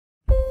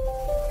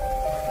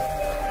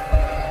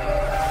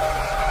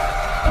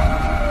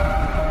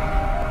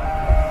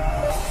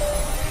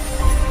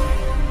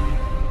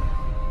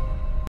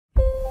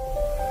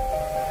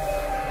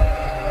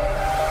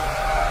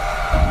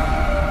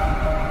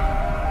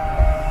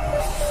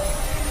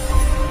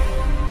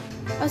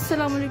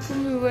अस्सलाम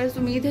वालेकुम व्यूअर्स,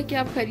 उम्मीद है कि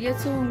आप खैरियत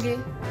से होंगे।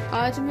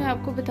 आज मैं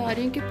आपको बता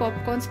रही हूँ कि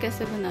पॉपकॉर्न्स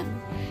कैसे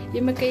बनाने।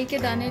 ये मकई के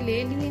दाने ले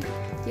लिए,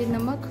 ये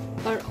नमक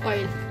और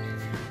ऑयल,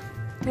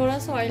 थोड़ा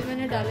सा ऑयल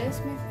मैंने डाला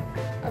इसमें।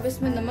 अब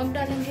इसमें नमक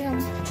डालेंगे हम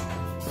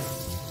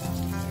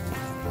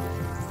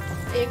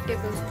 1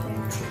 टेबल स्पून।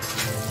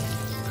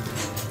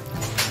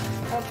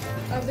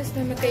 अब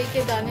इसमें मकई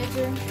के दाने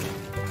जो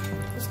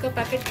उसका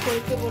पैकेट खोल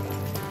के वो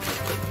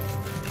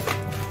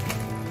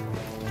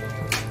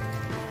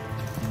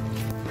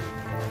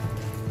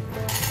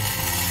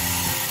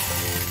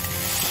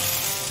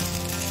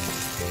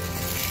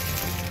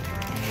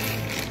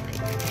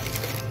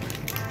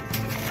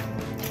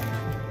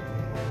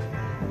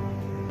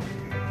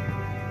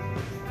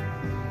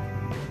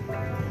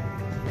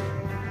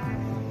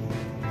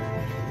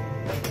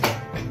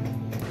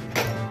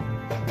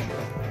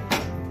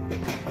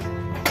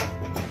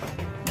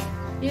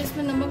ये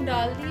इसमें नमक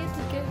डाल दिए,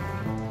 ठीक है।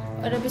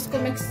 और अब इसको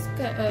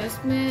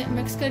इसमें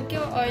मिक्स करके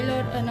ऑयल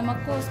और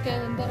नमक को उसके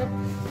अंदर अब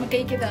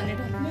मकई के दाने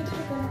डालने।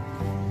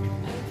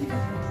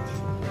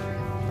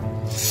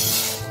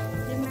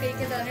 ये मकई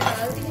के दाने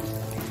डाल दिए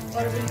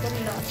और अब इनको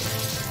मिला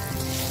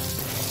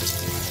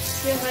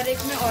ये हर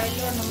एक में ऑयल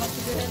और नमक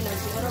की जगह लग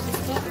गया। और अब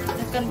इसका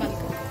ढक्कन बंद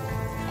कर।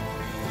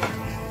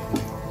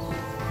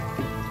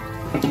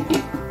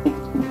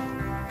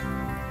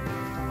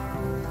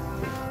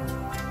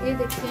 ये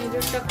देखते हैं जो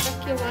टक टक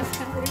की आवाज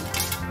आ रही,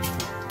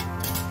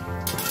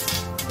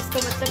 इसका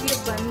मतलब ये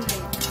बंद है।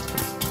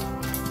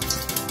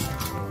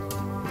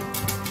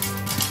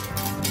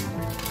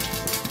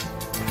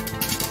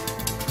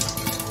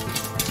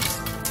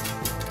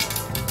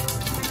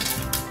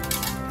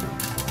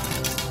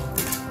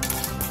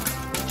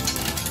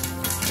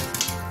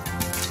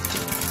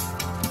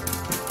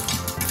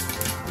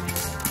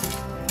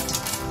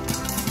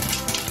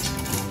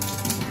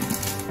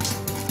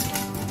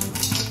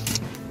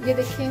 ये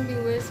देखिए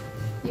व्यूअर्स,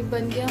 ये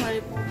बन गया हमारे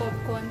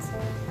पॉपकॉर्न्स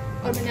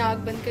और मैंने आग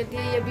बंद कर दी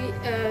है। ये भी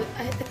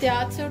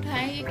एहतियात से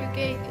उठाएं ये,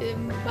 क्योंकि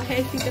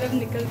बाहर की तरफ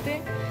निकलते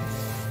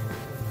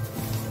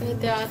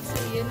एहतियात से,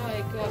 ये ना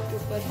एक आपके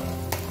ऊपर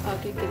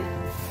आके गिरे।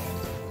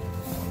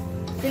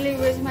 चलिए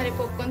व्यूअर्स, हमारे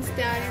पॉपकॉर्न्स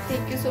तैयार हैं।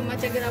 Thank you so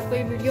much. अगर आपको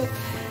ये वीडियो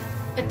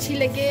अच्छी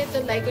लगे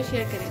तो लाइक और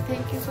शेयर करें।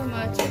 Thank you so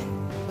much.